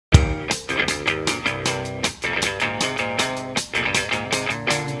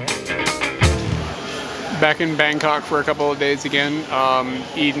Back in Bangkok for a couple of days again,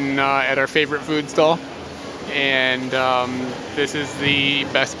 eating at our favorite food stall. And this is the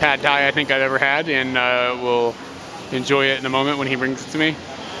best pad thai I think I've ever had, and we'll enjoy it in a moment when he brings it to me.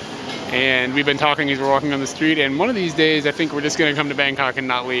 And we've been talking as we're walking on the street, and one of these days I think we're just going to come to Bangkok and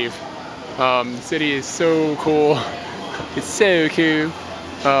not leave. The city is so cool. It's so cool.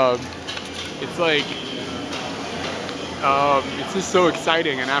 It's like, it's just so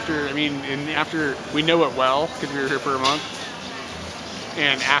exciting. And after we know it well because we were here for a month,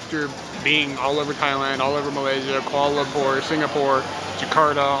 and after being all over Thailand, all over Malaysia, Kuala Lumpur, Singapore,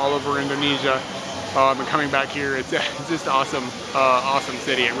 Jakarta, all over Indonesia, and coming back here, it's just awesome, awesome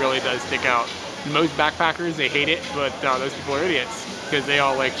city. It really does stick out. Most backpackers, they hate it, but those people are idiots because they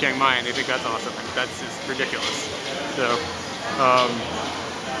all like Chiang Mai and they think that's awesome. That's just ridiculous. So,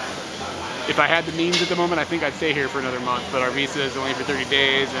 if I had the means at the moment, I think I'd stay here for another month, but our visa is only for 30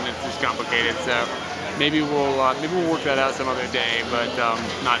 days and it's just complicated. So maybe we'll work that out some other day, but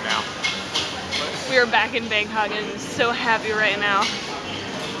not now. We are back in Bangkok and I'm so happy right now.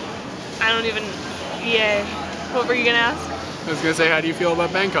 I don't even, yay. What were you gonna ask? I was gonna say, how do you feel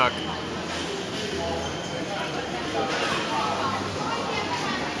about Bangkok?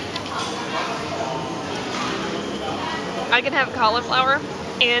 I can have cauliflower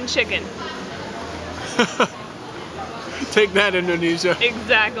and chicken. Take that, Indonesia.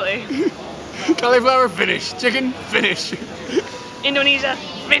 Exactly. Cauliflower, finish. Chicken, finish. Indonesia,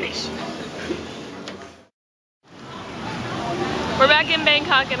 finish. We're back in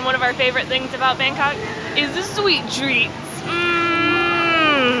Bangkok, and one of our favorite things about Bangkok is the sweet treats.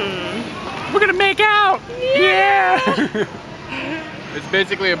 We're gonna make out! Yeah! It's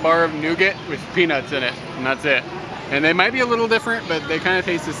basically a bar of nougat with peanuts in it, and that's it. And they might be a little different, but they kind of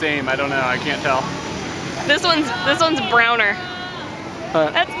taste the same. I don't know, I can't tell. This one's browner.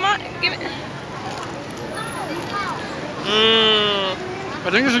 That's mine. Give it. I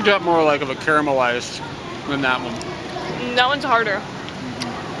think this has got more like of a caramelized than that one. That one's harder.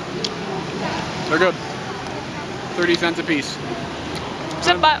 They're good. 30 cents a piece.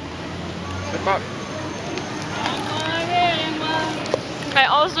 Sip up. Sip up. I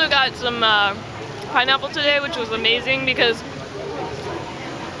also got some pineapple today, which was amazing because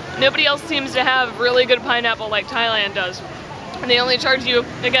nobody else seems to have really good pineapple like Thailand does. And they only charge you,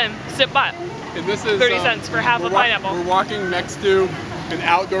 again, sip baht. And this is 30 cents for half a pineapple. We're walking next to an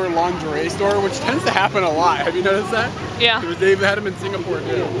outdoor lingerie store, which tends to happen a lot. Have you noticed that? Yeah. They've had them in Singapore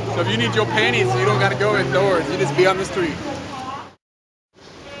too. So if you need your panties, you don't gotta go indoors, you just be on the street.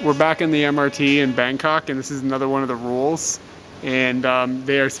 We're back in the MRT in Bangkok, and this is another one of the rules. And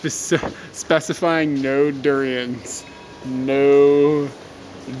they are specifying no durians. No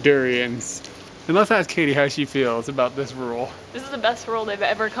durians. And let's ask Katie how she feels about this rule. This is the best rule they've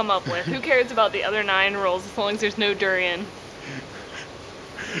ever come up with. Who cares about the other 9 rules as long as there's no durian?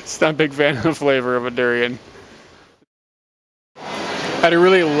 Just not a big fan of the flavor of a durian. Had a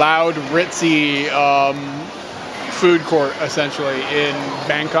really loud, ritzy food court, essentially, in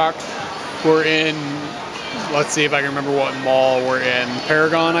Bangkok. We're in, let's see if I can remember what mall we're in.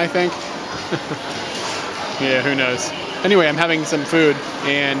 Paragon, I think? Yeah, who knows. Anyway, I'm having some food,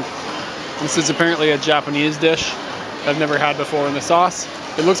 and this is apparently a Japanese dish I've never had before in the sauce.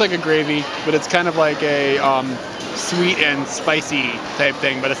 It looks like a gravy, but it's kind of like a sweet and spicy type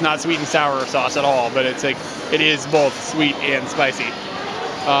thing, but it's not sweet and sour sauce at all, but it's like, it is both sweet and spicy.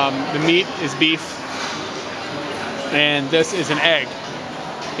 The meat is beef, and this is an egg.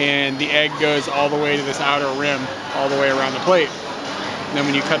 And the egg goes all the way to this outer rim, all the way around the plate. And then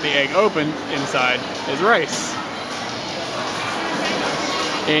when you cut the egg open, inside is rice.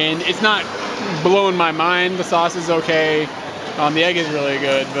 And it's not blowing my mind. The sauce is okay. The egg is really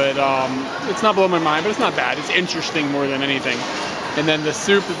good, but it's not blowing my mind, but it's not bad. It's interesting more than anything. And then the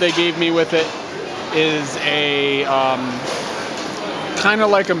soup that they gave me with it is a kind of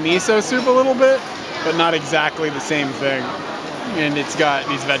like a miso soup a little bit, but not exactly the same thing. And it's got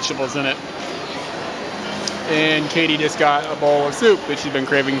these vegetables in it. And Katie just got a bowl of soup that she's been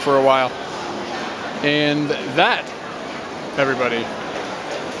craving for a while. And that, everybody,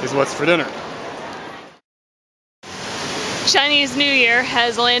 is what's for dinner. Chinese New Year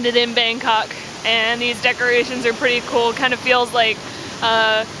has landed in Bangkok, and these decorations are pretty cool. Kind of feels like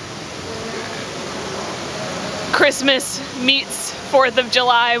Christmas meets 4th of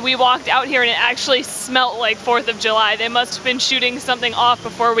July. We walked out here and it actually smelt like 4th of July. They must have been shooting something off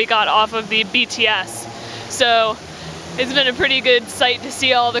before we got off of the BTS. So It's been a pretty good sight to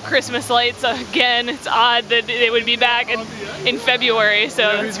see all the Christmas lights again. It's odd that they would be back in February,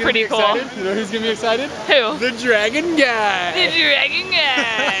 so You know it's pretty cool. Excited? You know who's gonna be excited? Who? The Dragon Guy! The Dragon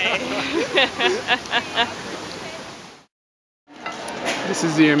Guy! This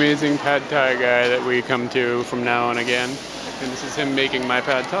is the amazing pad thai guy that we come to from now on again. And this is him making my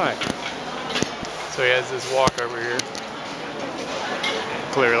pad thai. So he has this wok over here.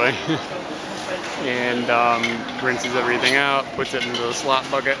 Clearly. And rinses everything out, puts it into the slot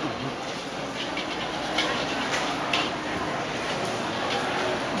bucket.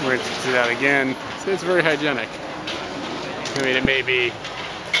 Rinses it out again. So it's very hygienic. I mean, it may be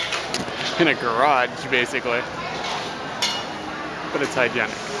in a garage, basically, but it's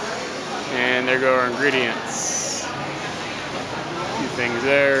hygienic. And there go our ingredients. A few things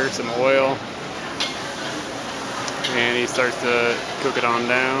there, some oil. And he starts to cook it on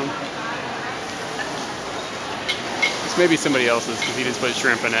down. This may be somebody else's because he just put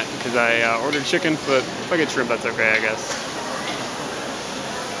shrimp in it. Because I ordered chicken, but if I get shrimp, that's okay, I guess.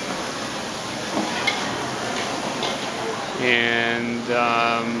 And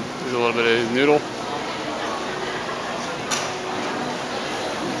there's a little bit of his noodle.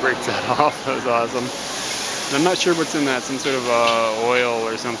 Breaks that off. That was awesome. And I'm not sure what's in that, some sort of oil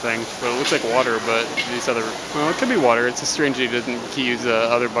or something, but it looks like water, but these other, well, it could be water. It's just strange he doesn't use the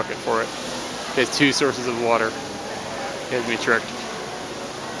other bucket for it. He has two sources of water. He has me tricked.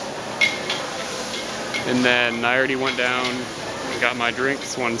 And then I already went down and got my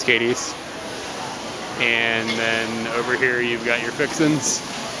drinks. One's Katie's. And then over here you've got your fixins.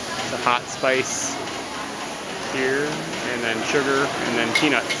 The hot spice here, and then sugar, and then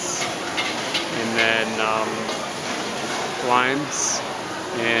peanuts. And then limes,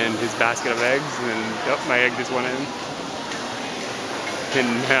 and his basket of eggs, and then, oh, my egg just went in.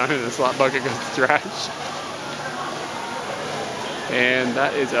 And down in the slot bucket goes the trash. And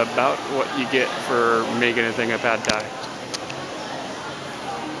that is about what you get for making a thing of pad thai.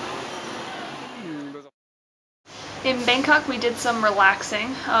 In Bangkok, we did some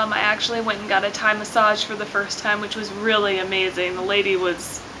relaxing. I actually went and got a Thai massage for the first time, which was really amazing. The lady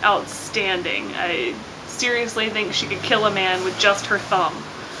was outstanding. I seriously think she could kill a man with just her thumb.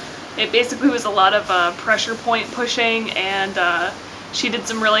 It basically was a lot of pressure point pushing, and she did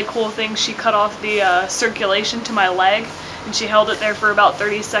some really cool things. She cut off the circulation to my leg, and she held it there for about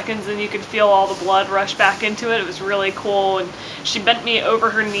 30 seconds, and you could feel all the blood rush back into it. It was really cool, and she bent me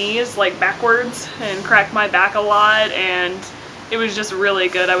over her knees, like backwards, and cracked my back a lot, and it was just really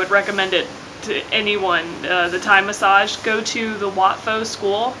good. I would recommend it to anyone. The Thai massage, go to the Wat Pho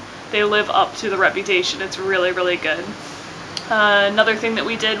school. They live up to the reputation. It's really, really good. Another thing that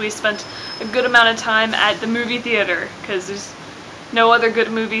we did, we spent a good amount of time at the movie theater, because there's no other good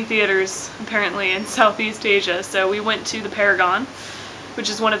movie theaters apparently in Southeast Asia. So we went to the Paragon, which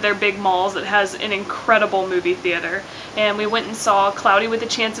is one of their big malls that has an incredible movie theater. And we went and saw Cloudy with a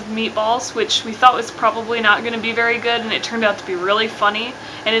Chance of Meatballs, which we thought was probably not going to be very good, and it turned out to be really funny.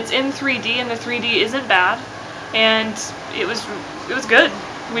 And it's in 3D, and the 3D isn't bad, and it was good.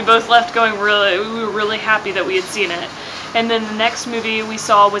 We both left going we were really happy that we had seen it. And then the next movie we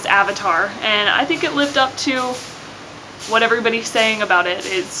saw was Avatar, and I think it lived up to what everybody's saying about it.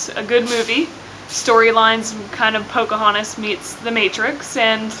 It's a good movie. Storylines kind of Pocahontas meets The Matrix,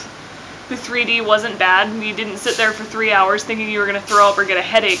 and the 3D wasn't bad. You didn't sit there for 3 hours thinking you were going to throw up or get a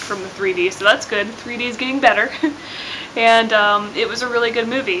headache from the 3D, so that's good. 3D is getting better. And it was a really good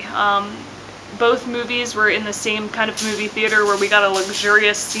movie. Both movies were in the same kind of movie theater where we got a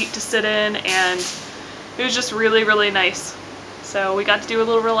luxurious seat to sit in, and it was just really, really nice. So we got to do a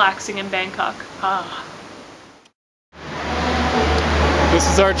little relaxing in Bangkok. This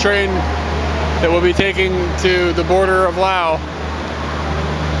is our train that we'll be taking to the border of Laos.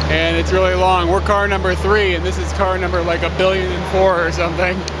 And it's really long. We're car number 3, and this is car number like 1,000,000,004 or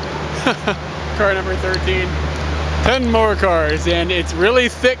something. Car number 13. 10 more cars, and it's really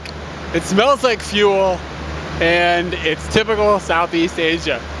thick. It smells like fuel, and it's typical Southeast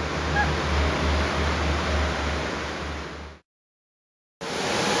Asia.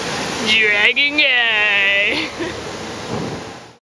 Dragon Guy!